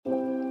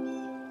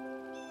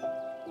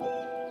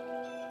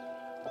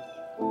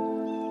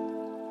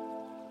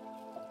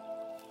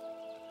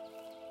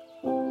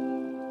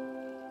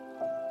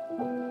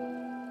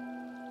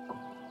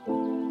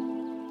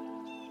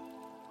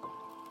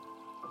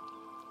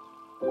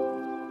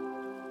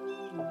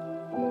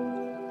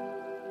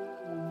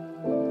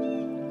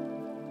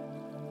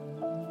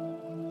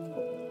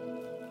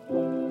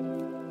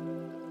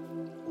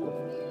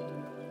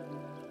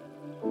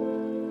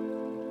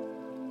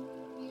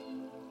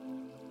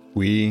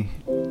We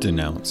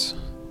denounce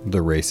the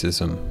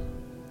racism,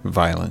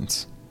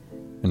 violence,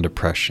 and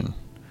oppression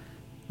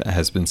that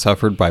has been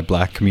suffered by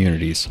Black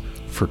communities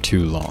for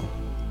too long.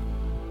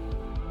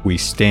 We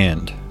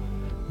stand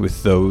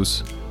with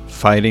those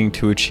fighting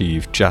to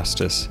achieve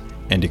justice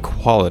and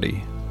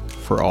equality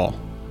for all.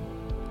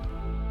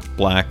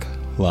 Black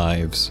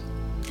Lives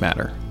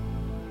Matter.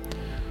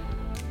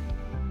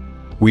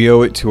 We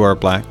owe it to our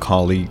Black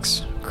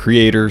colleagues,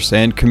 creators,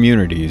 and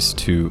communities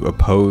to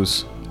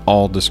oppose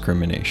all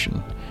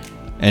discrimination,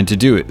 and to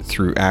do it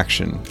through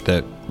action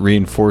that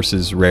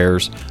reinforces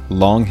RARE's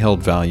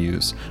long-held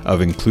values of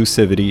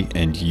inclusivity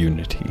and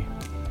unity.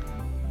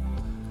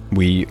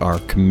 We are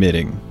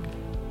committing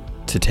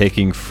to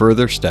taking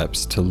further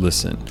steps to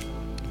listen,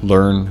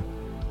 learn,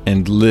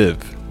 and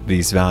live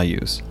these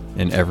values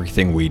in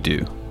everything we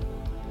do.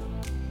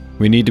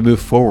 We need to move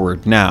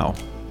forward now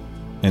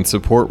and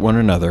support one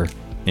another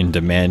in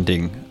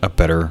demanding a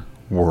better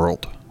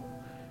world.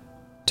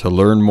 To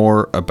learn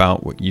more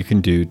about what you can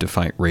do to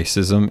fight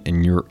racism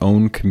in your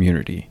own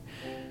community,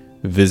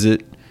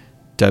 visit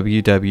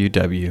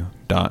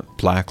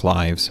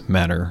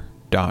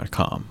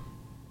www.blacklivesmatter.com.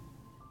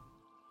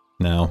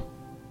 Now,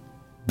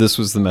 this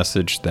was the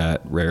message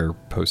that Rare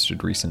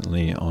posted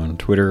recently on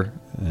Twitter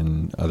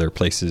and other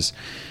places,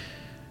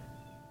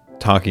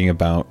 talking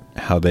about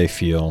how they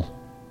feel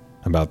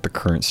about the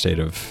current state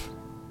of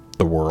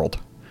the world.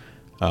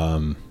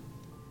 I've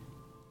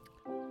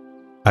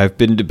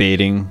been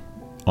debating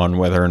on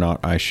whether or not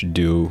I should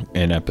do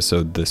an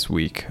episode this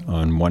week.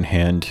 On one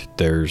hand,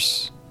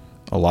 there's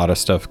a lot of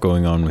stuff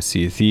going on with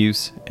Sea of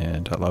Thieves,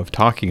 and I love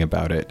talking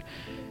about it.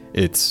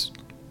 It's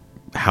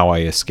how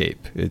I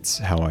escape. It's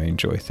how I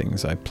enjoy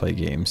things. I play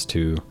games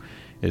to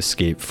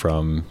escape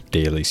from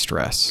daily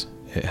stress.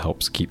 It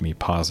helps keep me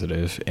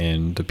positive,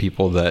 and the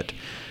people that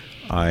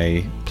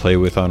I play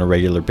with on a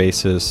regular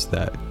basis,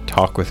 that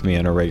talk with me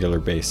on a regular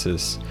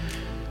basis,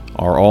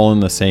 are all in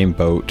the same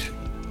boat,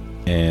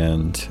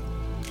 and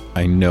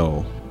I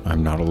know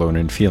I'm not alone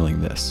in feeling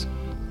this.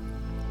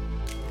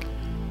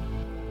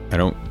 I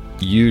don't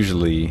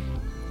usually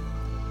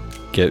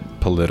get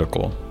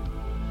political,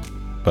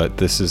 but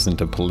this isn't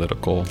a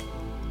political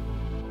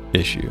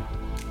issue.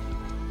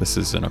 This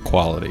is an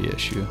equality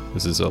issue.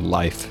 This is a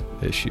life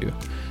issue.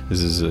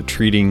 This is a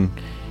treating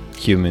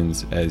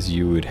humans as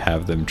you would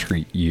have them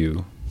treat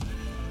you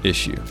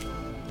issue.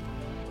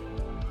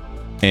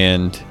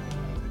 And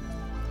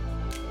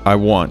I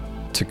want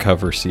to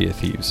cover Sea of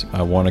Thieves.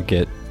 I want to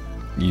get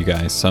you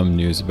guys some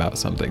news about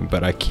something,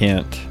 but I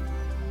can't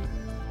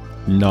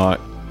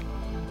not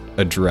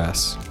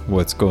address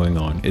what's going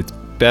on. It's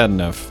bad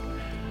enough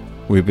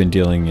we've been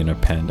dealing in a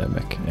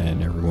pandemic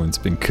and everyone's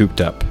been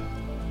cooped up.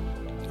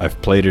 I've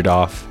played it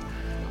off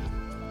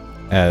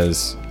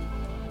as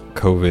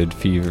COVID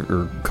fever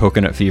or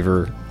coconut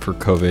fever for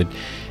COVID,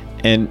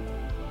 and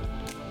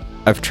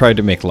I've tried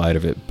to make light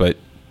of it, but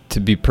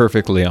to be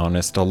perfectly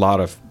honest, a lot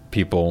of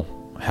people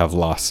have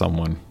lost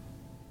someone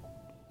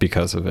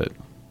because of it.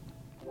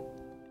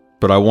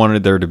 But I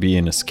wanted there to be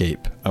an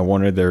escape. I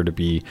wanted there to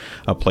be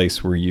a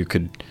place where you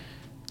could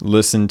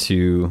listen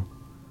to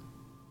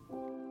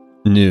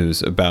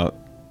news about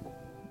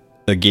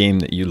a game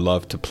that you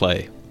love to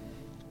play.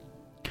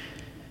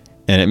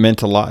 And it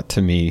meant a lot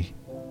to me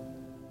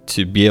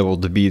to be able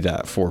to be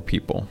that for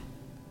people.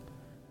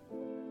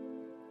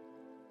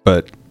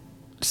 But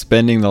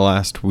spending the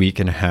last week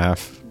and a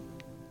half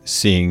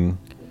seeing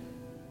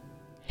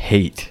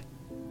hate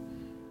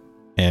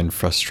and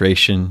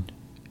frustration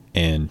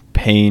and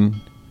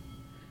pain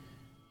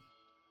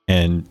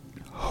and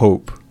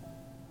hope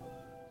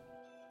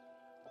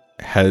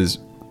has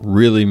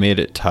really made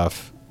it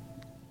tough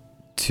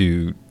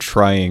to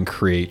try and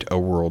create a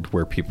world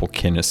where people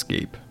can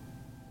escape.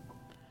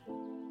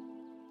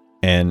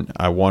 And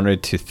I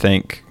wanted to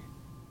thank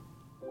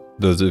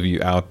those of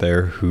you out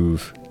there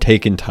who've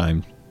taken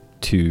time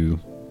to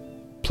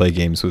play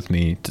games with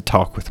me, to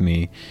talk with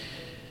me,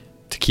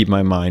 to keep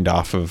my mind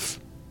off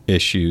of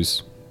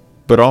issues,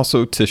 but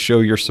also to show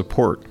your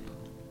support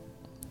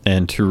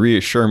and to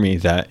reassure me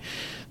that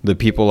the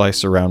people I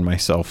surround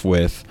myself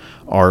with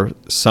are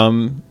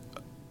some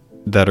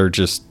that are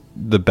just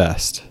the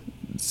best.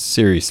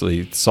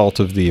 Seriously, salt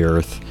of the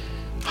earth,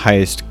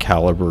 highest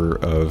caliber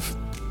of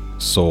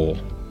soul.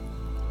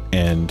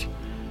 And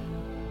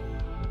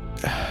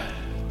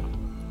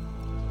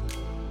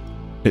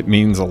it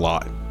means a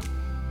lot.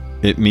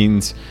 It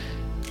means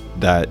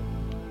that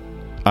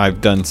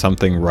I've done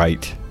something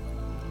right.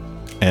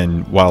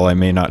 And while I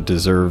may not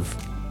deserve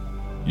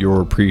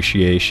your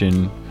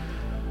appreciation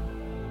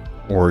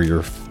or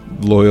your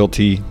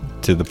loyalty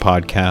to the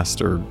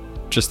podcast, or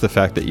just the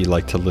fact that you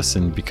like to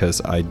listen because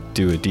I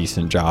do a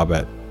decent job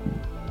at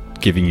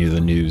giving you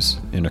the news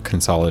in a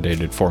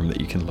consolidated form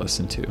that you can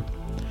listen to.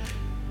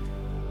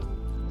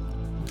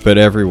 But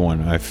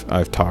everyone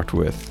I've talked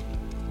with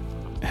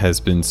has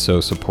been so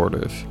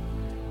supportive.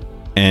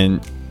 And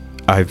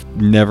I've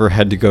never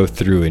had to go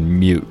through and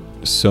mute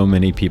so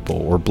many people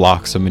or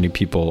block so many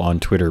people on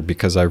Twitter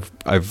because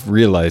I've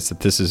realized that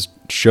this has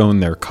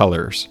shown their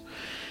colors.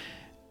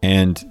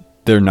 And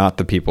they're not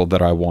the people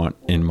that I want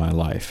in my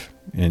life.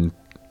 And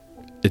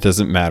it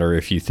doesn't matter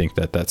if you think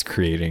that that's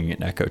creating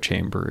an echo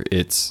chamber.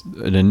 It's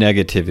a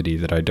negativity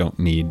that I don't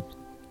need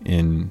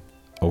in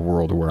a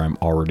world where I'm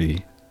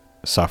already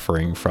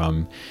suffering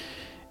from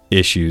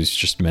issues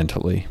just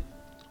mentally.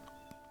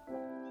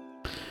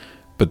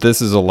 But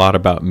this is a lot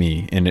about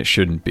me, and it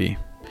shouldn't be.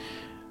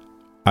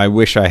 I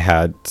wish I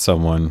had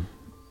someone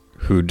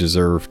who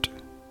deserved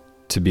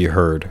to be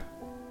heard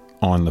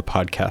on the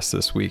podcast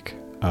this week.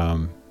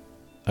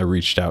 I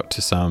reached out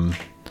to some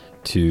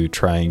to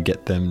try and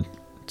get them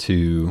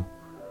to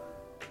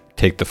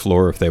take the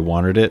floor if they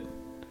wanted it.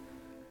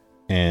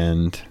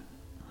 And,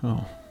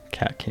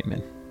 cat came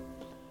in.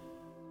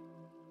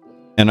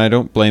 And I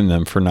don't blame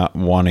them for not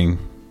wanting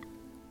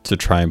to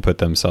try and put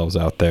themselves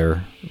out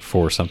there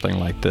for something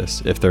like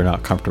this if they're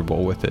not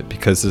comfortable with it,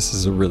 because this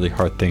is a really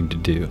hard thing to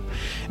do.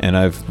 And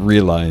I've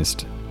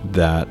realized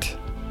that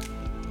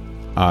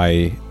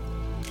I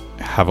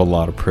have a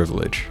lot of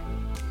privilege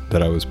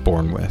that I was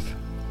born with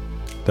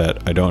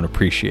that I don't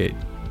appreciate,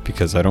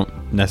 because I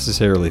don't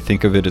necessarily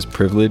think of it as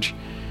privilege,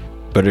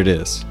 but it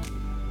is.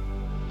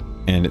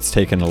 And it's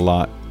taken a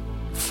lot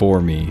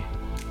for me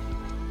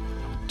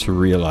to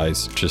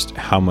realize just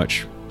how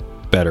much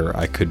better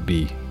I could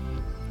be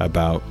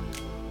about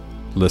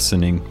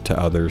listening to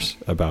others,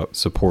 about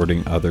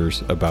supporting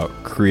others, about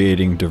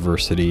creating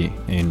diversity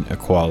and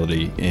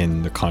equality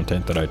in the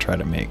content that I try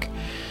to make.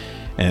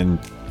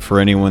 And for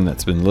anyone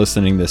that's been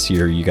listening this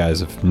year, you guys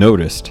have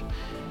noticed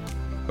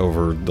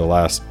over the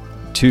last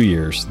 2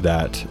 years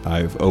that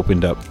I've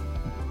opened up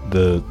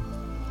the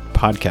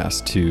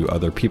podcast to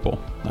other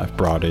people. I've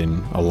brought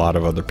in a lot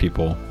of other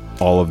people,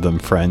 all of them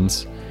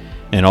friends,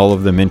 and all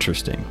of them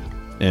interesting,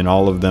 and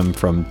all of them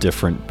from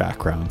different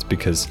backgrounds,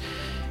 because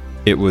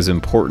it was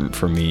important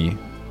for me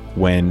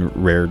when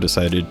Rare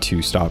decided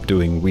to stop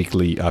doing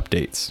weekly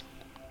updates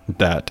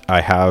that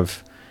I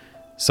have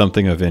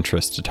something of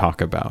interest to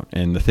talk about.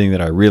 And the thing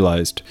that I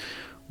realized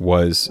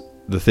was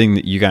the thing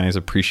that you guys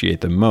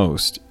appreciate the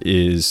most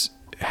is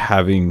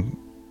having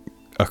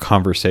a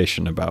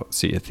conversation about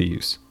Sea of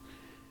Thieves.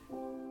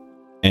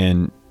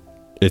 And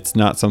it's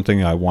not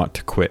something I want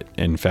to quit.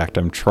 In fact,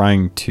 I'm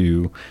trying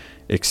to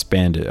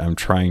expand it. I'm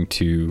trying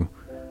to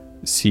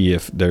see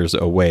if there's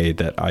a way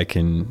that I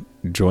can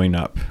join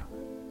up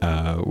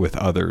with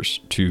others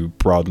to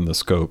broaden the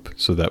scope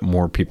so that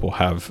more people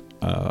have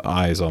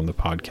eyes on the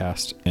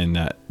podcast and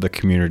that the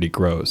community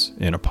grows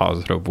in a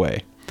positive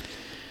way.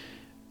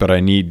 But I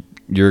need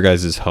your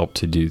guys' help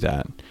to do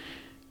that.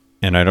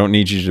 And I don't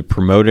need you to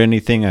promote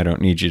anything. I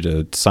don't need you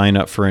to sign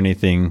up for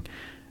anything.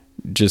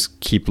 Just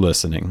keep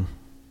listening.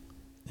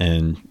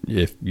 And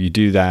if you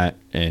do that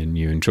and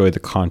you enjoy the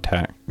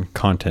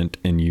content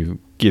and you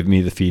give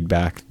me the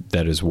feedback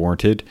that is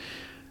warranted,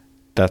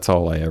 that's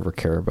all I ever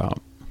care about.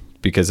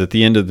 Because at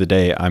the end of the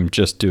day, I'm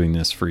just doing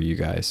this for you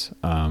guys.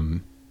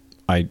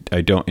 I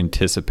don't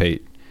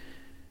anticipate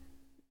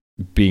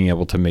being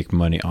able to make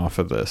money off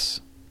of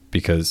this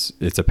because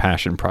it's a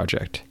passion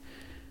project.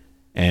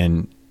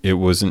 And it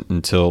wasn't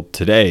until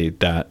today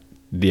that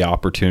the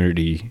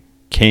opportunity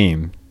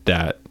came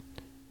that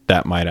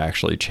might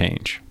actually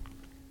change.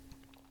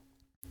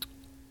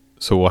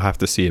 So we'll have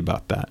to see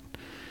about that.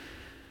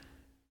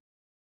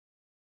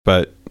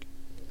 But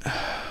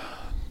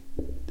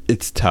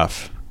it's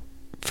tough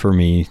for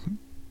me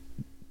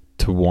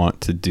to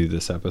want to do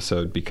this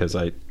episode because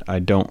I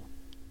don't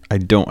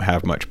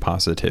have much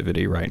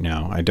positivity right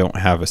now. I don't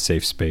have a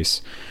safe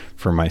space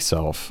for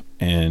myself.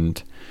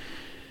 And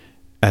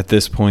at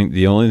this point,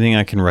 the only thing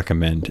I can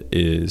recommend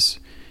is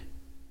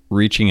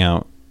reaching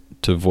out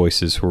to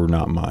voices who are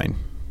not mine.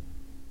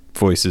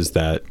 Voices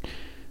that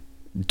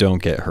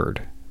don't get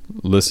heard.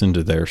 Listen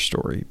to their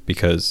story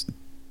because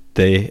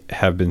they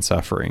have been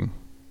suffering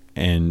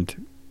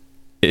and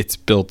it's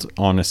built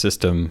on a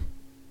system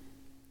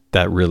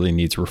that really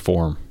needs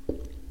reform.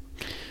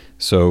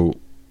 So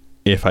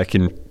if I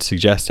can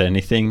suggest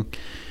anything,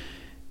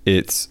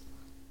 it's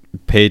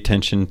pay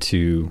attention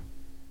to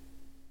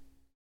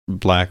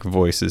Black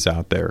voices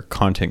out there,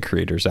 content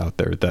creators out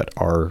there that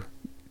are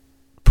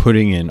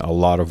putting in a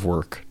lot of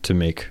work to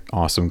make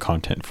awesome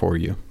content for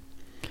you,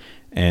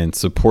 and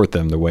support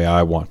them the way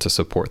I want to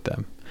support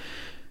them.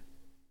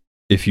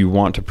 If you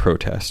want to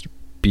protest,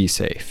 be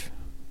safe.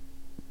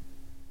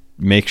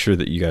 Make sure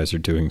that you guys are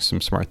doing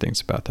some smart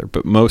things about there.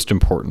 But most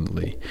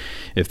importantly,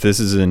 if this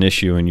is an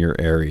issue in your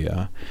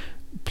area,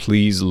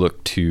 please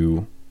look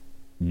to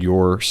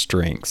your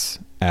strengths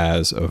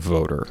as a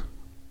voter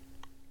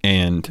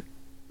and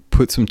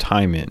put some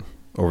time in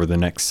over the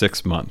next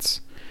 6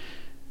 months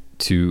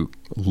to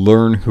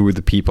learn who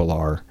the people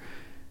are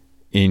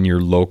in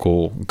your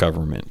local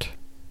government.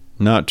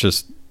 Not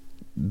just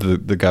the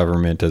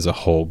government as a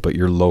whole, but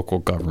your local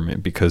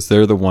government, because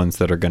they're the ones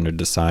that are going to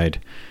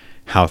decide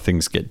how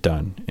things get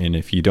done. And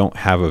if you don't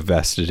have a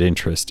vested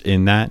interest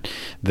in that,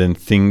 then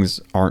things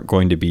aren't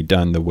going to be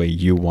done the way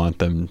you want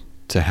them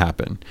to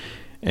happen.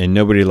 And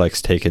nobody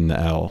likes taking the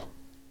L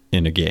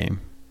in a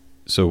game.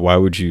 So why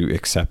would you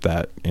accept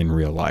that in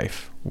real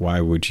life?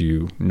 Why would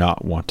you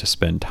not want to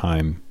spend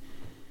time,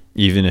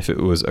 even if it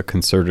was a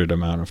concerted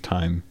amount of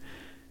time,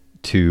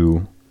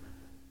 to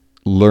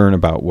learn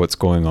about what's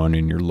going on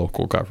in your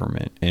local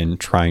government and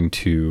trying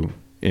to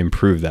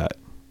improve that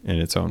in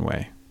its own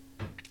way?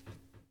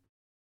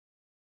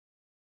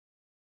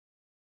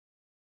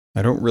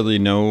 I don't really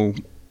know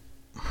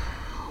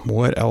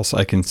what else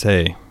I can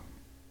say,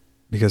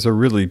 because I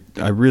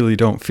really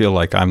don't feel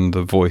like I'm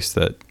the voice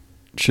that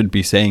should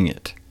be saying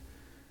it.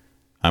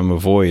 I'm a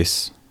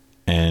voice,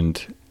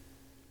 and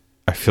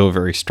I feel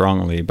very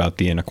strongly about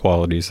the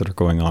inequalities that are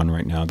going on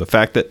right now. The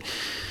fact that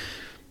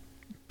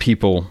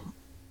people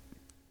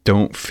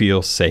don't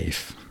feel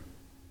safe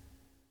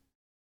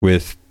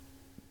with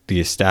the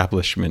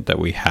establishment that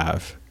we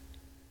have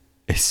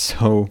is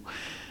so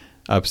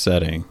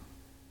upsetting.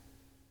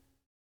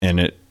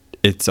 And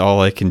it's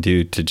all I can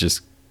do to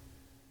just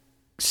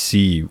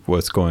see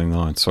what's going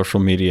on. Social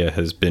media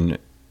has been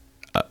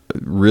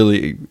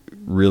really,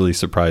 really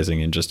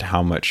surprising in just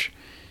how much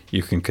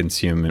you can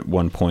consume at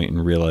one point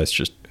and realize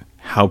just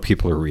how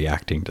people are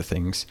reacting to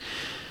things.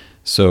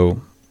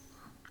 So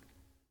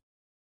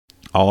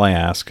all I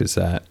ask is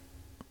that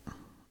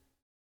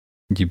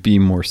you be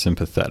more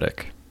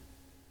sympathetic,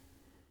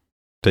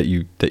 that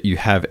you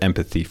have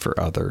empathy for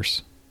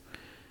others.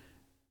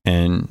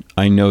 And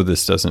I know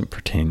this doesn't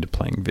pertain to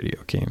playing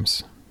video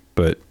games,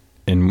 but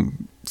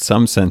in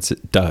some sense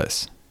it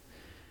does.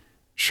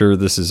 Sure,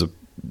 this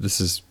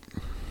is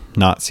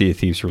not Sea of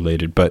Thieves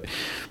related, but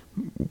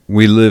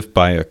we live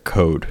by a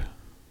code.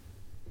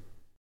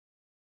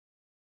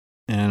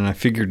 And I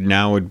figured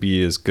now would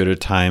be as good a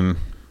time,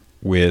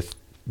 with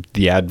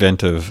the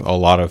advent of a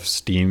lot of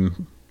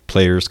Steam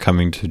players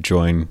coming to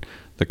join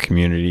the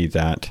community,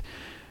 that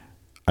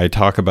I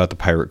talk about the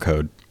pirate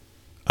code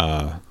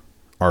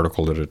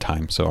article at a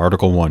time. So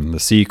Article 1, the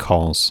sea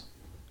calls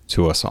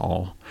to us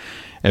all.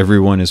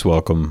 Everyone is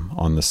welcome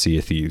on the Sea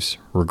of Thieves,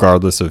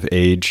 regardless of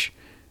age,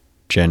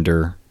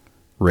 gender,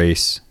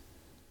 race,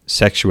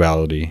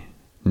 sexuality,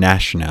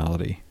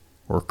 nationality,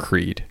 or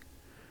creed.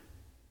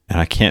 And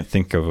I can't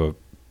think of a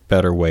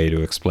better way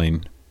to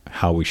explain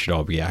how we should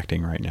all be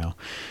acting right now.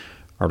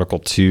 Article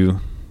 2,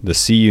 the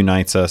sea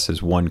unites us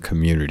as one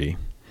community.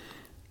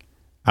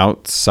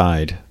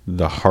 Outside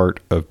the heart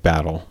of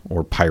battle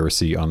or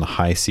piracy on the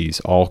high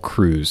seas, all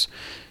crews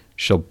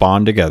shall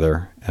bond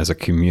together as a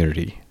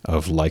community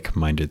of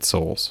like-minded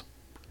souls.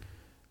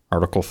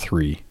 Article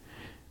 3,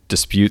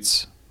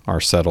 disputes are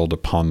settled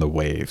upon the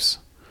waves.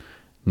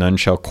 None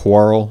shall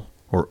quarrel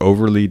or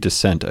overly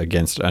dissent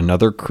against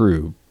another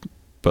crew,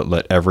 but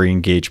let every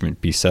engagement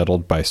be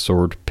settled by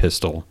sword,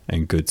 pistol,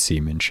 and good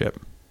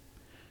seamanship.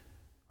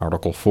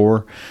 Article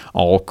 4,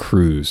 all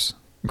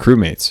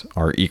crewmates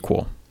are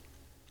equal.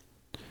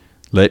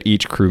 Let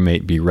each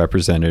crewmate be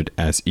represented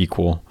as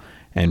equal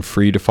and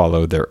free to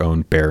follow their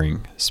own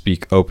bearing,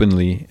 speak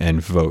openly,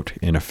 and vote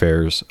in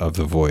affairs of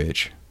the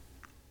voyage.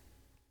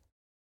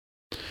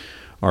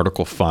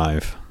 Article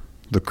 5,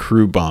 the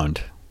crew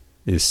bond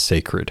is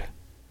sacred.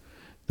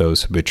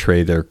 Those who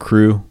betray their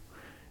crew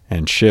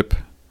and ship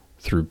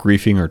through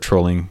griefing or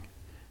trolling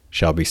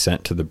shall be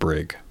sent to the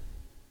brig.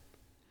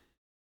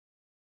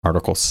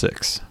 Article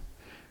 6,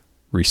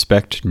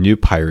 respect new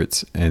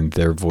pirates and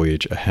their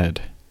voyage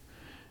ahead.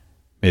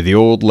 May the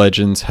old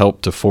legends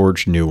help to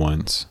forge new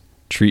ones.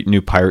 Treat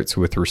new pirates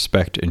with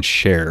respect and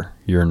share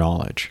your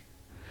knowledge.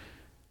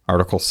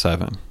 Article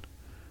 7,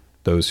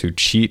 those who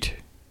cheat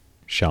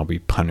shall be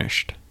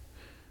punished.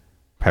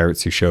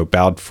 Pirates who show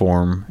bad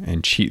form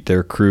and cheat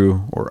their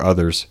crew or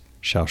others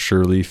shall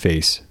surely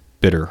face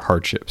bitter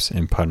hardships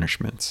and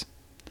punishments.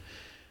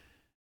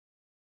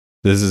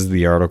 This is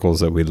the articles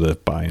that we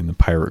live by in the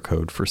Pirate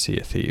Code for Sea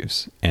of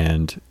Thieves,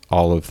 and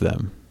all of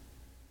them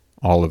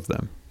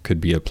could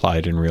be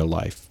applied in real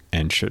life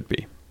and should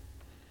be.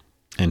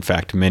 In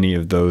fact, many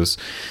of those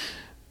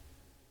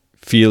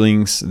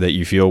feelings that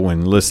you feel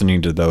when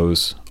listening to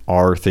those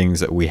are things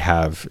that we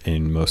have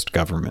in most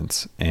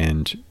governments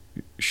and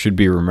should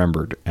be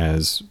remembered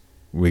as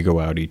we go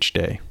out each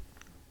day.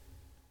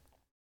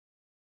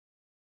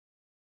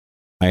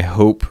 I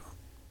hope,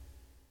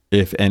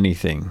 if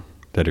anything,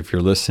 that if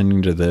you're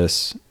listening to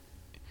this,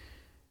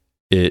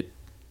 it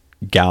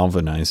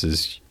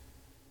galvanizes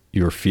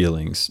your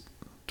feelings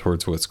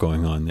towards what's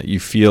going on, that you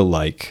feel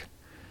like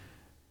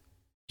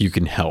you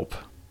can help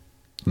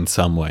in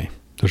some way.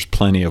 There's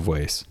plenty of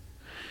ways.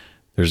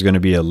 There's going to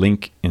be a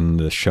link in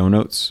the show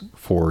notes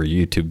for a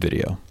YouTube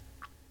video.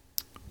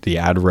 The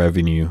ad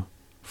revenue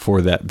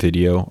for that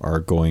video are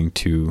going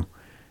to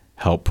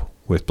help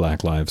with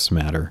Black Lives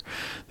Matter.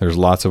 There's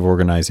lots of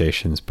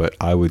organizations, but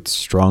I would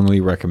strongly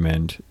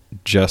recommend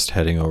just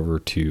heading over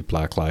to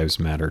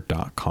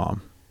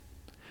blacklivesmatter.com.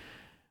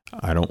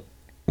 I don't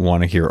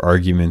want to hear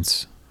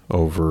arguments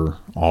over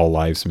all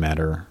lives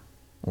matter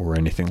or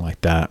anything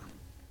like that.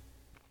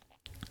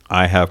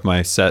 I have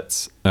my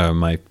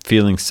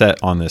feelings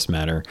set on this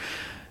matter,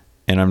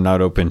 and I'm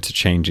not open to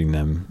changing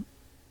them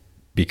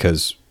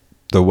because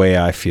the way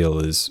I feel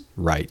is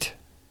right.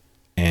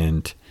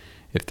 And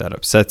If that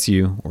upsets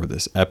you, or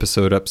this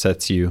episode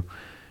upsets you,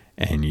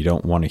 and you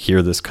don't want to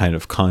hear this kind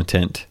of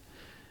content,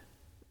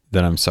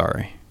 then I'm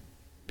sorry,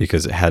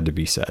 because it had to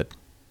be said.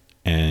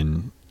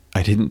 And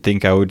I didn't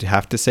think I would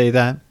have to say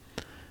that,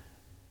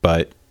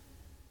 but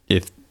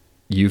if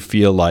you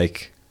feel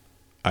like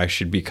I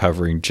should be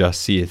covering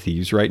just Sea of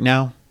Thieves right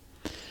now,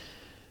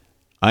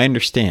 I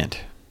understand.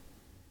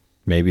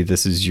 Maybe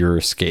this is your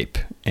escape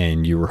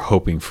and you were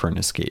hoping for an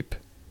escape.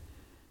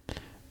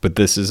 But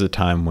this is a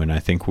time when I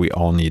think we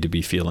all need to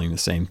be feeling the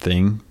same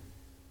thing,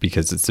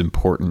 because it's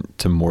important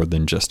to more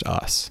than just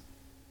us.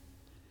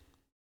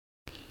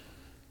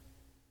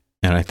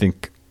 And I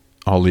think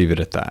I'll leave it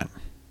at that.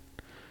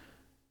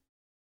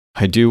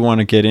 I do want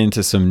to get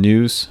into some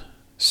news,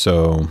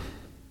 so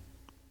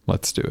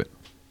let's do it.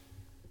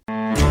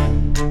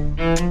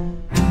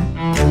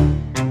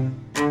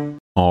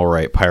 All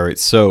right,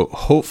 pirates. So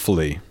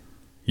hopefully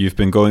you've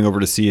been going over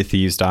to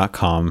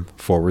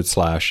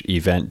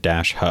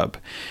seaofthieves.com/event-hub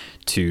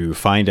to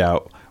find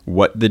out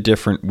what the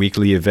different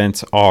weekly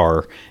events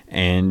are,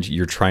 and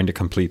you're trying to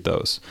complete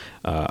those.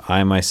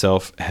 I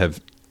myself have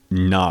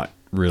not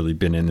really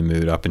been in the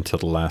mood up until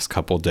the last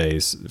couple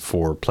days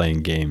for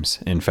playing games.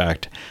 In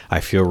fact, I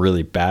feel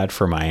really bad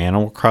for my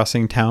Animal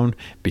Crossing town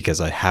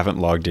because I haven't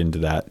logged into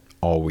that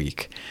all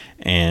week,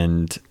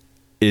 and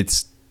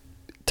it's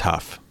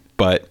tough.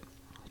 But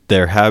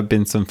there have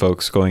been some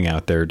folks going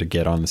out there to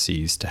get on the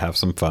seas, to have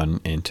some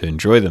fun, and to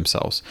enjoy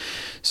themselves.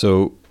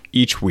 So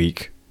each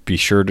week, be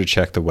sure to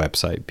check the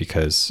website,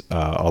 because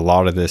a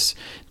lot of this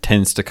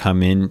tends to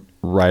come in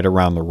right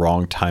around the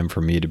wrong time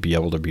for me to be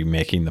able to be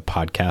making the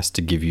podcast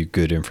to give you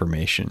good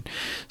information.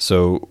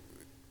 So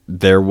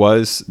there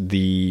was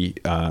the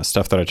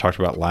stuff that I talked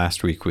about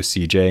last week with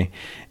CJ,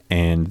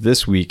 and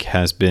this week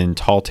has been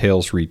Tall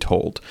Tales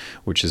Retold,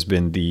 which has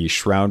been the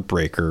Shroud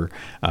Breaker,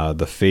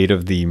 the Fate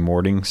of the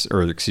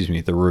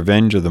the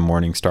Revenge of the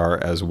Morning Star,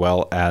 as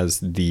well as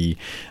the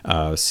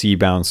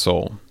Seabound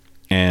Soul.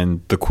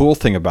 And the cool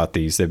thing about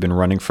these, they've been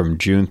running from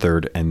June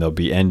 3rd and they'll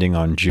be ending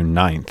on June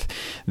 9th,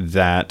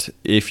 that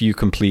if you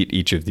complete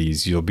each of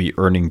these, you'll be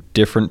earning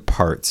different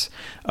parts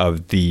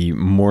of the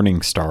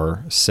Morning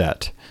Star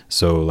set.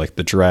 So like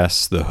the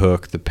dress, the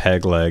hook, the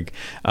peg leg,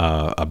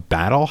 a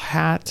battle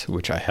hat,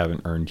 which I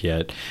haven't earned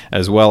yet,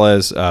 as well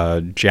as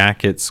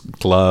jackets,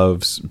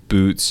 gloves,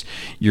 boots.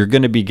 You're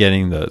going to be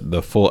getting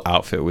the full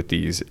outfit with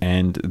these,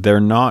 and they're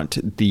not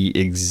the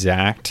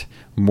exact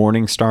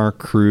Morningstar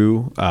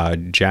crew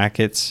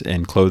jackets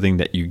and clothing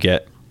that you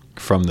get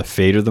from the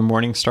Fate of the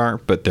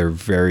Morningstar, but they're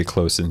very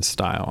close in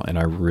style, and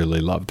I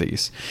really love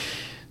these.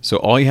 So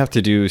all you have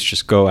to do is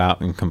just go out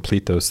and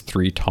complete those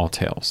 3 Tall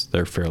Tales.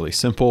 They're fairly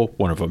simple.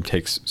 One of them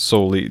takes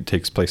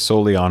place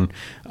solely on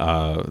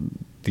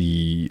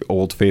the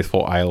Old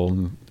Faithful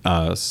Island.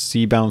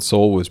 Seabound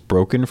Soul was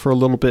broken for a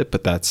little bit,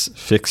 but that's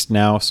fixed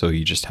now, so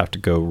you just have to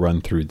go run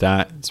through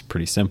that. It's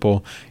pretty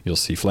simple. You'll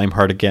see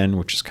Flameheart again,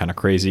 which is kind of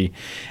crazy,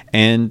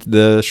 and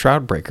the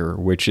Shroud Breaker,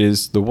 which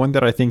is the one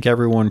that I think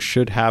everyone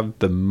should have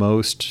the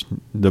most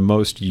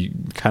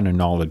kind of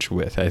knowledge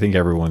with. I think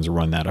everyone's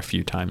run that a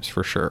few times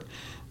for sure.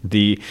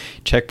 The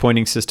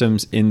checkpointing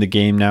system's in the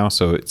game now,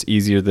 so it's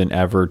easier than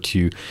ever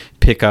to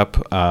pick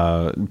up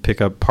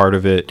part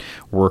of it,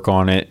 work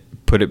on it,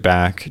 put it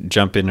back,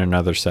 jump in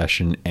another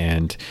session,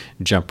 and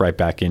jump right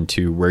back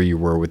into where you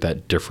were with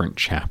that different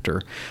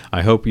chapter.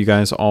 I hope you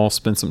guys all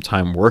spent some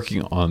time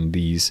working on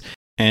these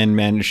and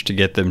managed to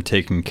get them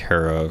taken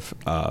care of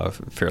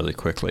fairly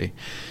quickly.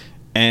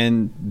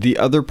 And the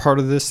other part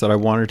of this that I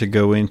wanted to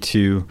go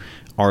into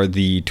are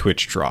the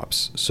Twitch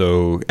drops.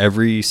 So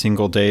every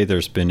single day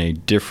there's been a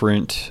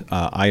different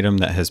item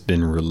that has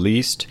been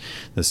released.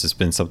 This has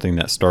been something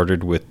that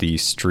started with the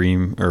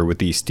Steam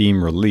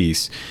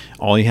release.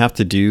 All you have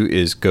to do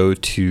is go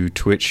to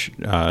Twitch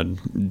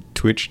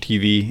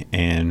TV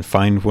and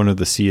find one of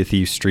the Sea of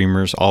Thieves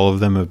streamers. All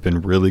of them have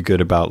been really good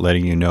about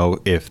letting you know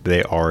if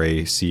they are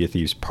a Sea of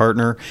Thieves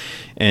partner,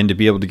 and to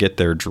be able to get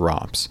their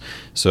drops.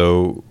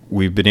 So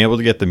we've been able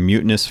to get the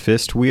Mutinous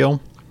Fist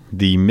wheel,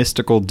 the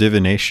Mystical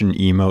Divination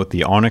emote,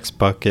 the Onyx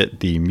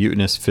Bucket, the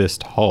Mutinous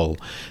Fist hull,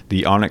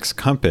 the Onyx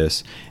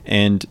Compass,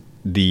 and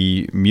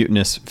the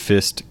Mutinous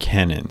Fist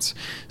cannons.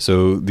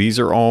 So these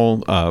are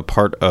all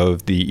part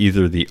of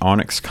either the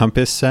Onyx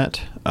Compass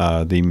set,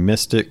 the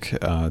Mystic,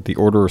 the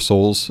Order of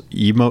Souls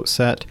emote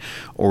set,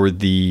 or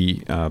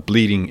the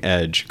Bleeding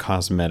Edge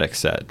cosmetic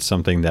set.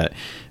 Something that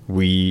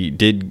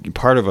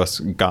part of us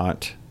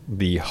got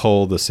the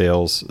hull, the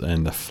sails,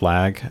 and the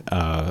flag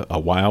a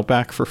while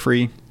back for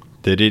free.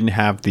 They didn't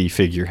have the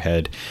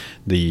figurehead,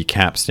 the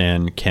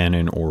capstan,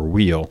 cannon, or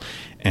wheel,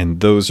 and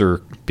those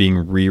are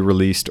being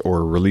re-released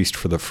or released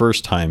for the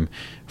first time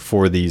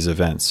for these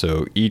events.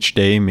 So each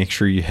day, make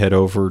sure you head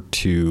over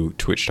to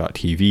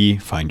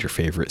twitch.tv, find your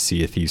favorite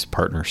Sea of Thieves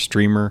partner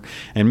streamer,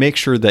 and make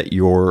sure that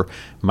your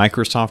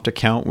Microsoft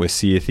account with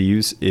Sea of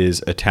Thieves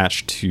is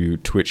attached to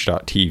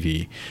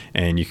twitch.tv.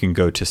 And you can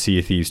go to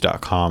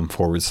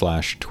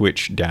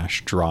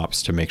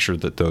seaofthieves.com/twitch-drops to make sure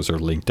that those are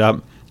linked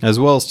up. as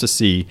well as to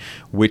see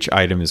which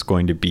item is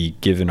going to be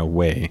given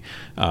away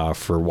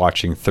for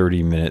watching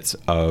 30 minutes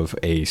of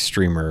a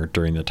streamer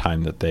during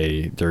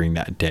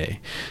that day.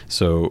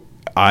 So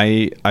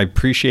I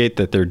appreciate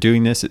that they're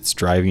doing this. It's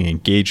driving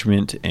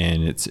engagement,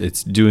 and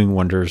it's doing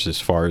wonders as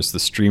far as the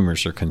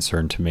streamers are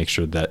concerned to make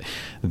sure that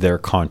their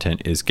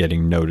content is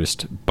getting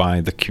noticed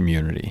by the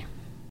community.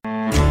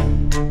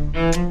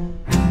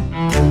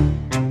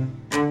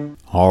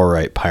 All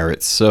right,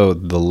 pirates. So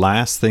the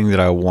last thing that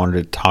I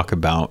wanted to talk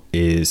about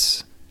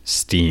is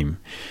Steam.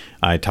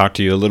 I talked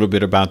to you a little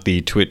bit about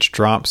the Twitch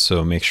drop,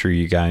 so make sure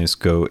you guys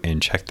go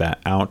and check that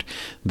out.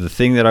 The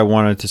thing that I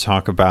wanted to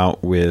talk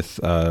about with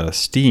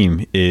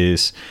Steam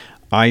is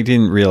I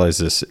didn't realize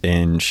this,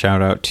 and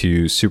shout out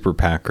to Super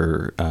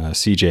Packer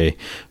CJ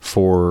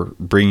for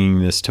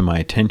bringing this to my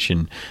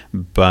attention,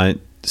 but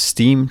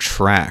Steam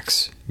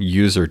tracks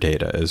user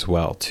data as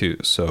well too.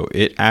 So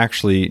it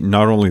actually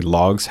not only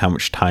logs how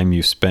much time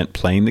you spent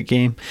playing the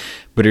game,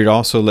 but it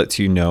also lets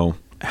you know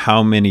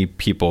how many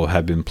people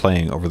have been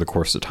playing over the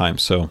course of time.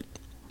 So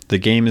the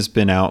game has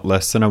been out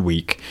less than a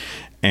week,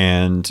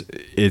 and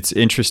it's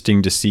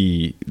interesting to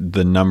see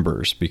the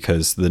numbers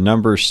because the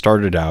numbers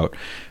started out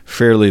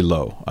fairly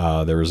low.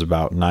 There was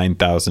about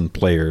 9,000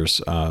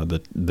 players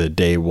the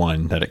day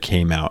one that it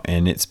came out,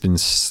 and it's been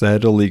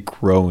steadily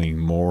growing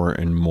more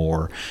and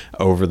more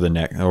over the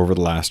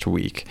last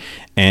week.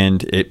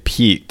 And it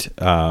peaked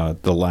the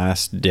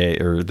last day,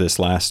 or this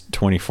last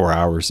 24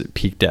 hours, it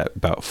peaked at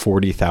about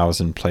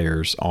 40,000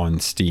 players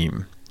on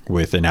Steam,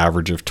 with an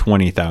average of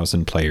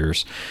 20,000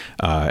 players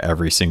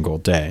every single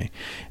day.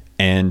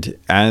 And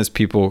as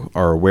people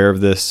are aware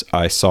of this,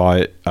 I saw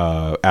it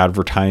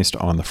advertised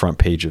on the front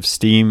page of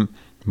Steam.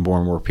 More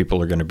and more people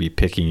are going to be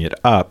picking it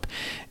up.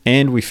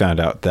 And we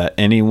found out that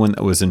anyone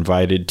that was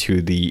invited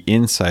to the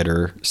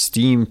Insider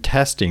Steam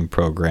testing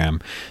program,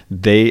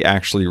 they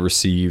actually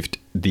received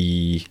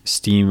the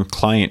Steam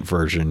client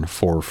version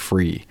for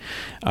free.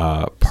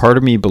 Part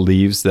of me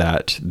believes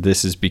that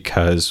this is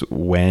because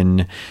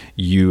when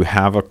you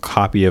have a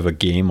copy of a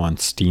game on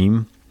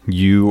Steam,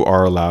 you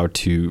are allowed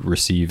to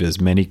receive as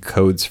many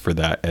codes for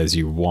that as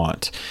you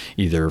want,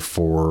 either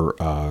for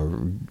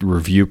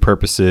review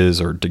purposes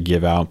or to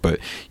give out, but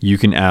you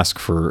can ask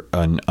for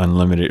an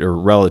unlimited or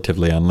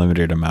relatively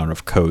unlimited amount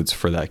of codes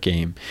for that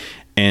game.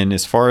 And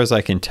as far as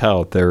I can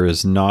tell, there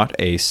is not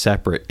a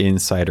separate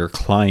Insider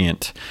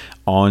client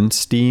on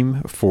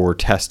Steam for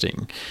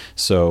testing.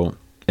 So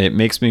it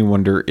makes me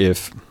wonder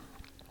if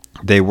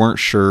they weren't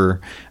sure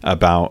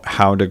about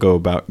how to go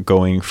about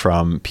going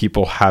from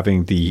people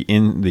having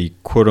the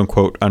quote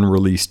unquote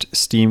unreleased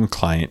Steam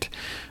client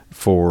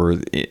for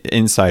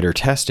insider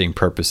testing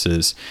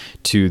purposes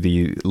to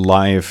the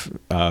live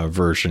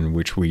version,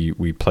 which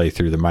we play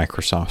through the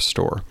Microsoft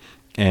Store.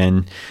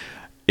 And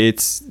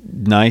it's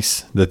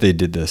nice that they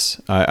did this.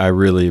 I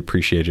really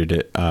appreciated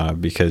it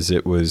because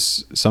it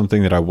was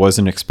something that I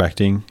wasn't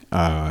expecting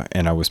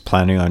and I was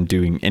planning on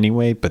doing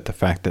anyway. But the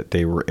fact that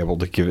they were able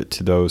to give it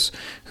to those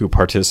who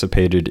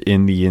participated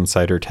in the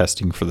insider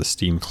testing for the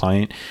Steam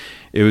client,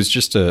 it was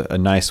just a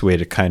nice way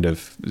to kind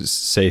of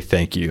say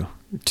thank you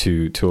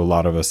to a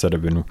lot of us that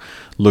have been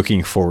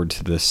looking forward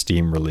to this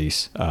Steam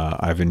release.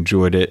 I've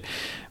enjoyed it,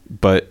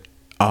 but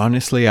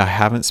honestly, I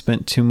haven't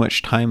spent too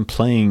much time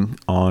playing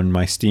on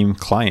my Steam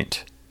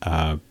client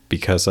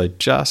because I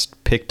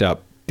just picked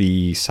up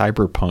the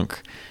Cyberpunk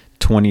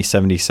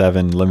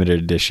 2077 limited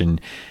edition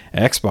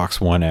Xbox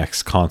One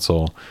X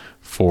console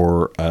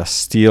for a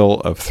steal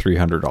of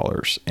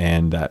 $300.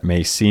 And that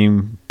may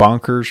seem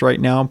bonkers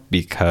right now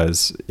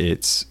because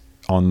it's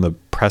on the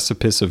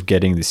precipice of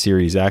getting the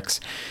Series X,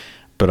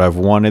 but I've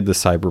wanted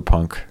this game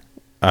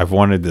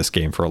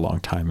for a long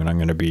time, and I'm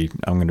going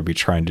to be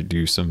trying to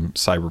do some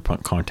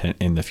Cyberpunk content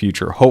in the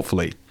future,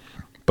 hopefully.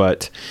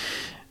 But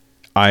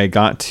I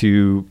got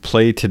to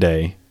play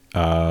today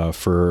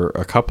for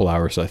a couple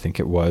hours, I think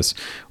it was,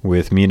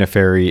 with Mina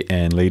Ferry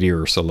and Lady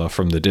Ursula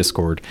from the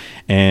Discord,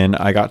 and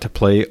I got to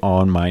play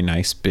on my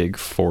nice big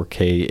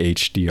 4K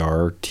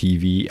HDR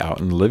TV out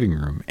in the living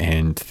room,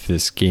 and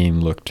this game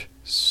looked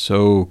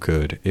so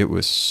good. It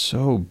was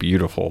so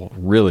beautiful,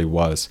 really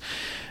was.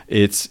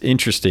 It's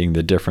interesting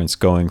the difference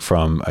going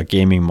from a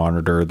gaming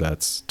monitor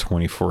that's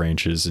 24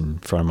 inches in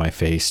front of my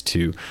face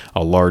to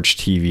a large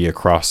TV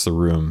across the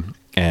room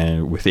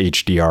and with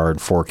HDR and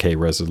 4K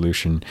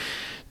resolution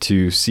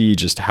to see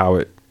just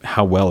how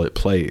well it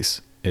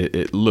plays.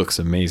 It looks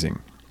amazing.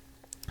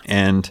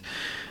 And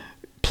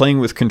playing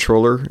with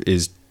controller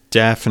is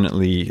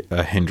definitely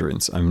a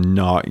hindrance. I'm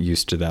not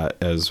used to that,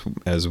 as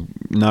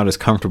not as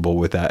comfortable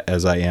with that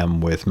as I am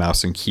with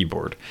mouse and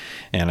keyboard,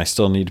 and I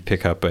still need to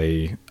pick up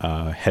a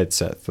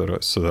headset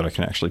so that I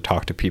can actually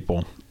talk to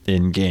people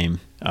in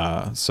game.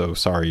 So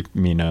sorry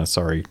Mina,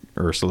 sorry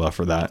Ursula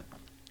for that.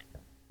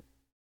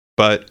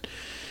 But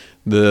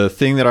the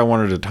thing that I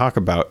wanted to talk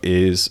about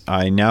is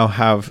I now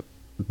have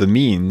the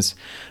means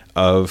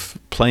of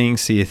playing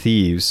Sea of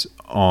Thieves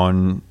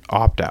on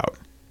opt-out,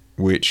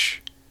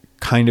 which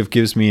kind of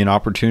gives me an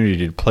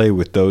opportunity to play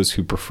with those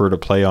who prefer to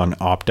play on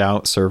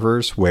opt-out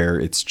servers where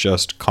it's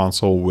just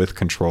console with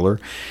controller.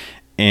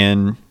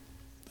 And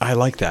I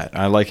like that.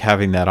 I like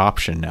having that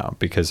option now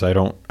because I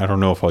don't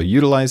know if I'll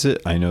utilize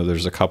it. I know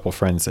there's a couple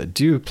friends that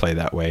do play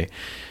that way,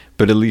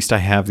 but at least I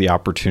have the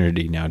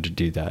opportunity now to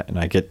do that, and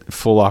I get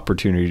full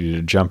opportunity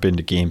to jump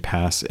into Game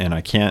Pass, and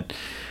I can't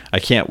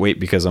wait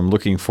because I'm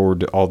looking forward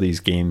to all these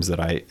games that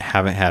I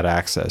haven't had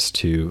access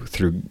to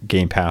through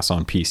Game Pass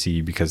on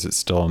PC because it's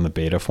still in the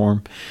beta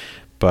form.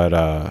 But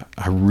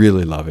I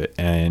really love it,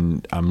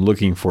 and I'm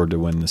looking forward to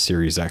when the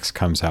Series X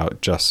comes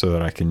out just so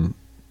that I can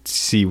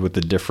see what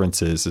the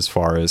difference is as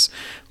far as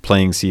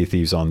playing Sea of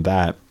Thieves on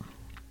that,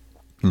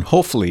 and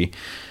hopefully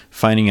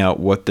finding out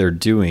what they're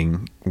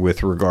doing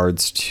with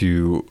regards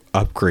to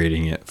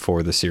upgrading it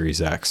for the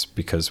Series X,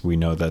 because we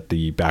know that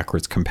the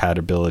backwards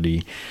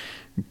compatibility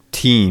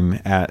team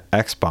at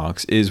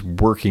Xbox is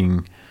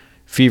working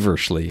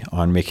feverishly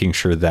on making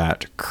sure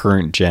that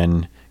current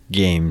gen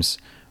games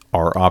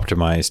are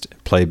optimized,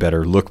 play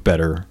better, look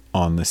better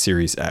on the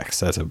Series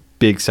X. That's a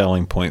big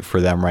selling point for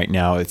them right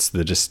now. It's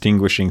the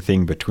distinguishing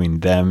thing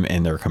between them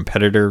and their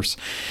competitors.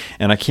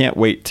 And I can't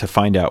wait to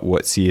find out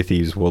what Sea of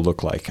Thieves will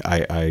look like.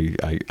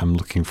 I'm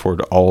looking forward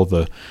to all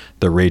the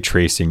ray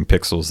tracing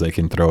pixels they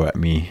can throw at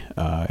me,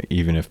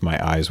 even if my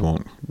eyes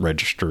won't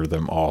register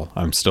them all.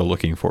 I'm still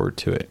looking forward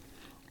to it.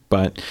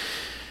 But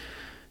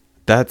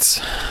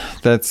that's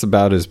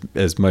about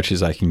as much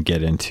as I can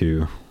get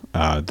into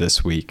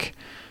this week.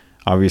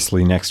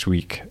 Obviously, next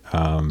week,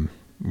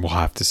 we'll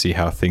have to see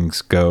how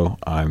things go.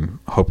 I'm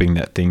hoping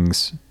that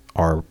things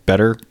are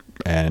better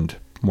and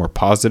more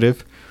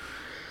positive.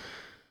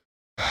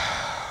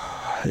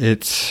 I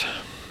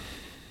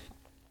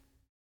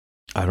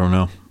don't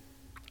know.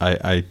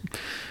 I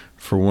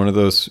for one of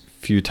those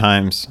few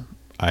times,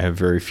 I have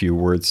very few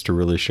words to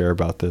really share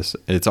about this.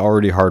 It's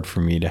already hard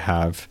for me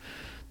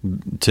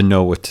to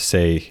know what to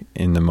say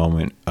in the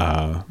moment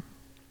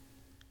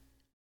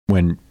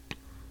when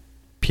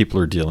people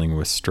are dealing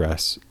with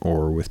stress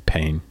or with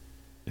pain.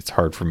 It's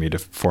hard for me to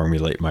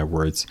formulate my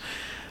words,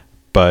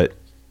 but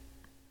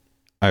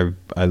I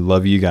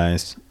love you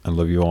guys. I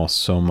love you all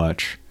so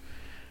much.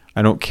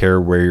 I don't care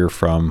where you're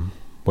from,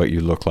 what you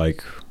look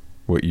like,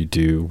 what you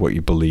do, what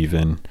you believe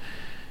in.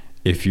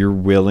 If you're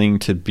willing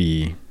to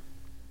be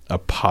a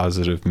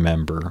positive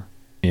member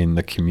in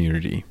the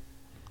community,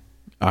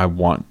 I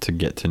want to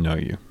get to know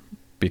you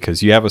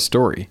because you have a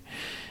story,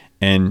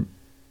 and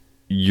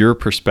your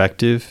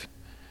perspective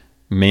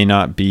may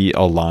not be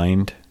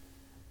aligned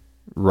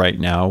right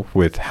now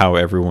with how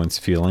everyone's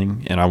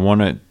feeling. And I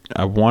want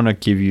to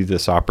give you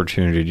this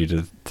opportunity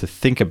to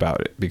think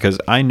about it, because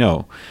I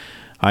know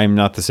I'm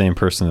not the same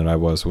person that I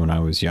was when I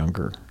was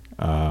younger.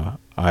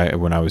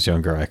 When I was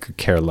younger, I could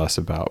care less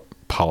about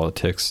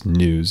politics,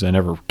 news. I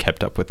never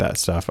kept up with that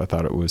stuff. I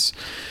thought it was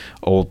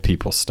old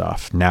people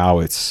stuff. Now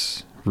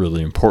it's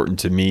really important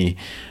to me.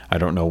 I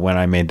don't know when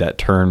I made that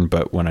turn,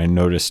 but when I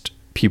noticed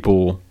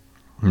people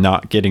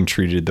not getting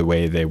treated the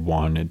way they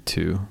wanted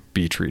to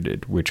be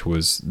treated, which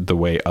was the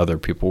way other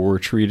people were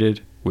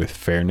treated, with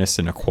fairness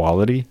and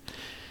equality,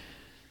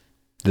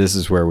 this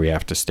is where we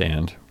have to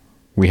stand.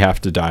 We have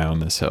to die on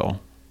this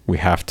hill. We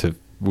have to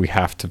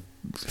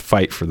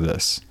fight for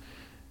this,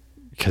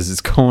 because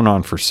it's going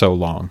on for so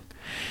long.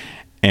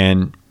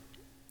 And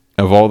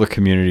of all the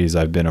communities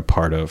I've been a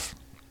part of,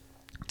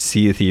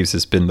 Sea of Thieves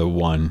has been the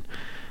one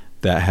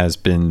that has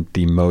been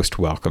the most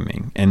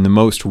welcoming and the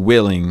most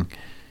willing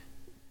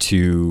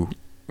to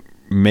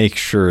make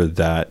sure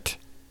that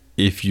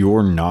if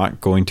you're not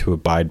going to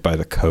abide by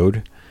the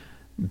code,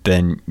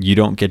 then you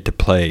don't get to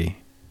play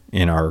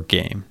in our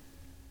game.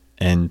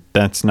 And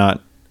that's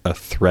not a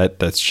threat.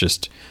 That's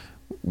just,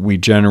 we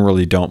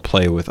generally don't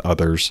play with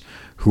others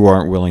who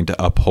aren't willing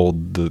to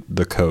uphold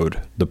the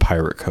code, the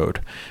pirate code.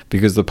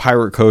 Because the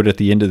pirate code at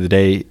the end of the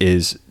day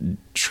is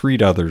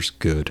treat others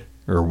good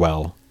or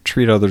well.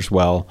 Treat others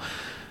well,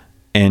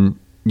 and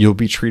you'll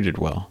be treated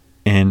well.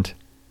 And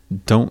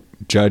don't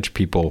judge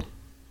people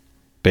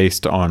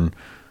based on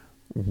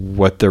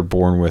what they're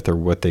born with or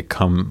what they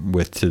come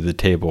with to the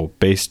table.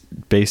 Base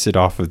it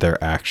off of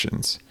their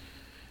actions.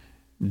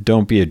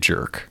 Don't be a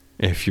jerk.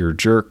 If you're a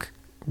jerk,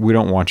 we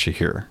don't want you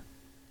here.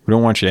 We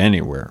don't want you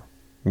anywhere.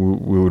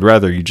 We would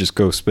rather you just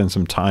go spend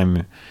some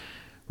time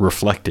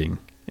reflecting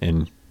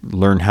and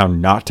learn how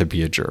not to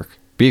be a jerk.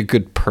 Be a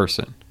good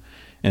person,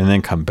 and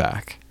then come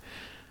back.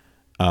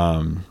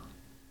 A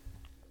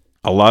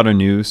lot of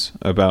news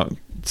about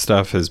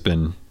stuff has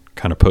been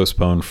kind of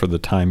postponed for the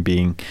time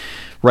being,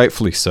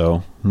 rightfully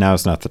so.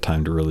 Now's not the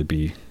time to really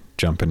be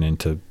jumping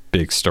into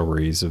big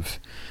stories of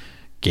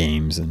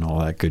games and all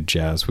that good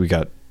jazz. We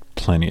got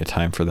plenty of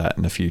time for that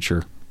in the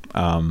future,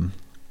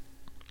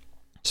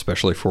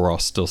 especially if we're all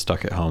still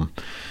stuck at home,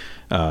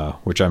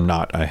 which I'm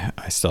not.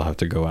 I still have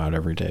to go out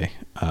every day.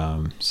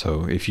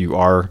 So if you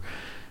are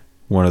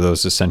one of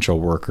those essential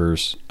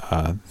workers,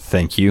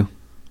 thank you.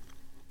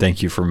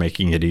 Thank you for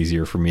making it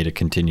easier for me to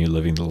continue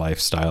living the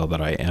lifestyle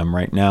that I am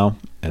right now,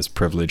 as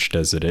privileged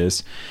as it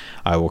is.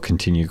 I will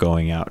continue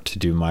going out to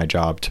do my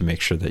job to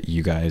make sure that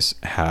you guys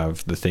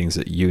have the things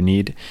that you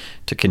need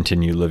to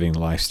continue living the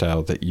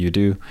lifestyle that you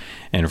do.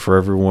 And for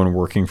everyone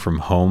working from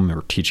home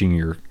or teaching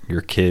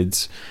your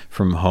kids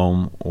from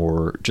home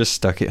or just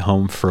stuck at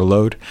home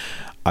furloughed,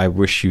 I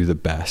wish you the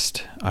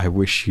best. I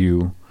wish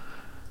you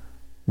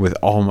with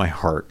all my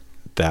heart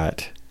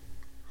that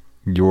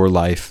your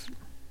life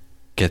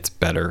gets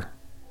better,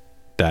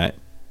 that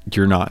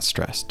you're not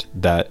stressed,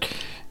 that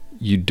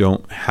you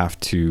don't have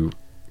to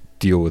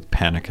deal with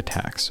panic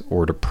attacks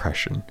or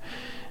depression,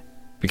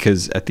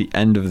 because at the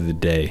end of the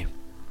day,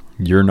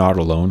 you're not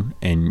alone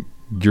and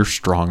you're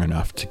strong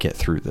enough to get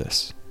through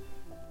this.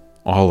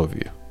 All of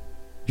you,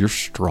 you're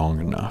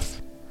strong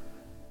enough.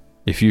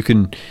 If you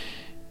can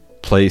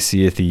play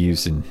Sea of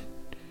Thieves and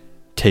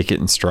take it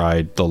in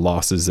stride, the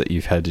losses that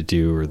you've had to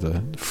do, or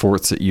the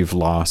forts that you've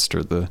lost,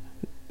 or the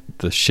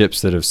ships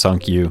that have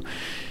sunk you,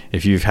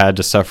 if you've had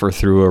to suffer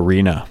through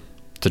Arena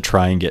to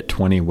try and get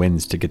 20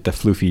 wins to get the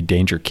floofy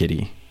Danger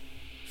Kitty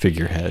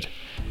figurehead,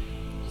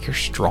 you're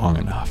strong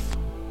enough.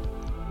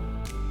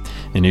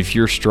 And if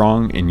you're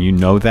strong and you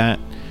know that,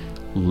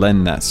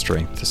 lend that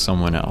strength to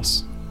someone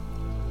else.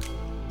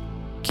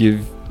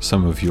 Give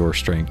some of your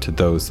strength to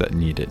those that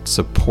need it.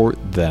 Support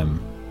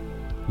them.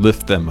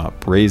 Lift them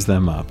up. Raise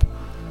them up.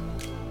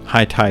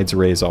 High tides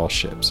raise all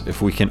ships.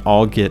 If we can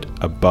all get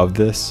above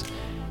this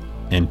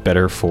and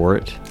better for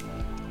it,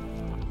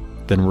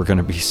 then we're going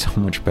to be so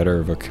much better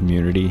of a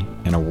community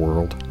and a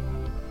world.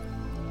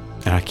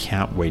 And I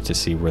can't wait to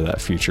see where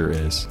that future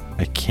is.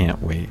 I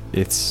can't wait.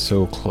 It's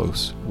so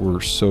close.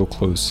 We're so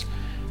close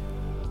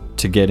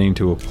to getting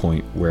to a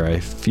point where I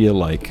feel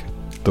like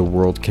the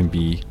world can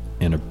be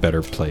in a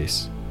better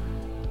place.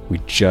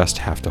 We just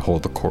have to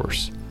hold the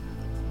course.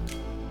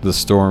 The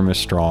storm is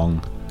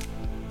strong.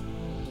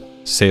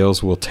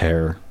 Sails will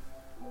tear.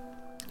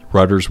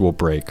 Rudders will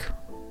break.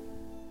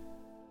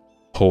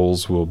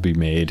 Holes will be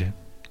made.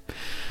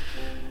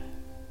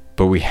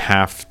 But we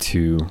have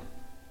to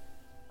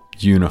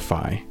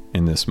unify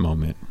in this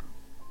moment.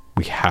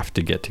 We have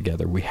to get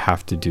together. We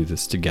have to do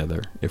this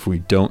together. If we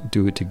don't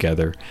do it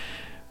together,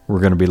 we're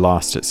going to be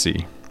lost at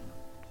sea.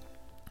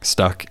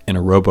 Stuck in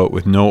a rowboat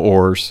with no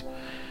oars,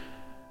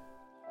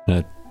 and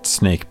a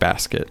snake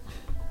basket,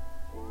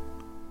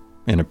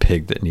 and a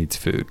pig that needs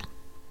food.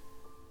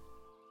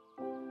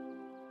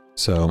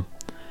 So,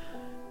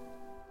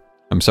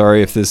 I'm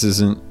sorry if this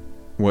isn't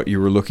what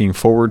you were looking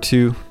forward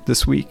to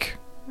this week.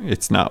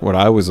 It's not what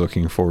I was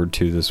looking forward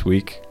to this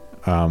week.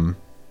 I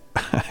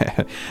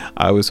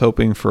was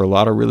hoping for a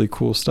lot of really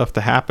cool stuff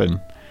to happen,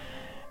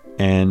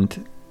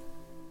 and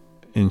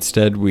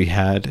instead we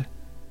had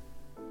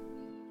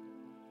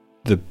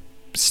the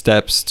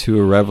steps to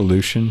a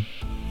revolution,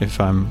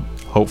 if I'm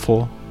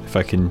hopeful, if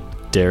I can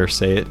dare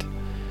say it.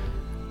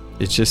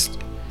 It just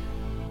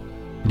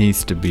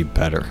needs to be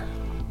better.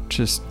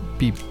 Just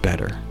be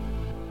better,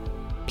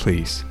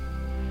 please.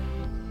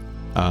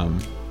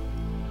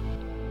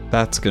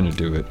 That's gonna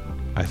do it.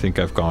 I think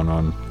I've gone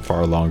on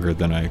far longer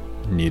than I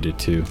needed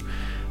to.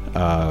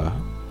 I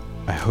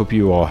hope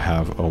you all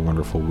have a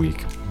wonderful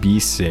week. Be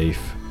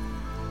safe.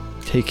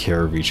 Take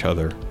care of each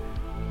other.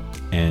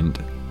 And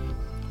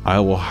I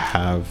will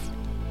have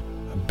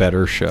a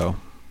better show,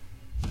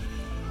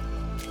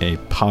 a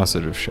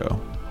positive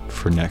show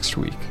for next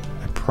week.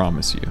 I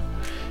promise you.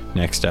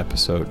 Next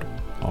episode,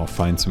 I'll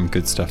find some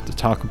good stuff to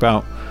talk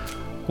about.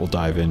 We'll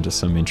dive into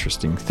some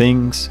interesting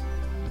things.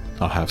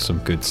 I'll have some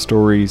good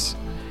stories.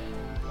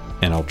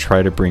 And I'll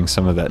try to bring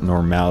some of that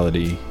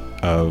normality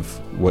of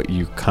what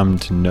you come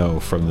to know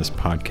from this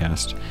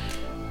podcast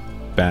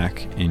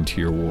back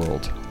into your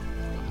world.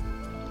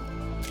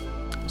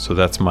 So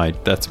that's my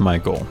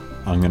goal.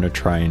 I'm going to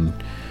try and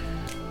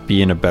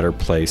be in a better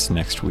place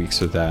next week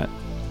so that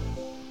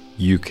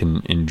you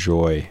can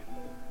enjoy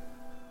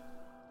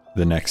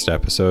the next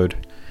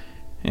episode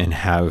and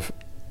have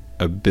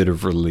a bit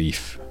of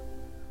relief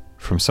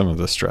from some of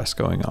the stress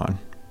going on,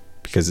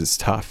 because it's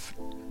tough.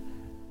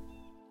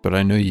 But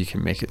I know you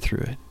can make it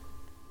through it.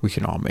 We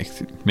can all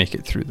make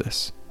it through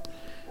this.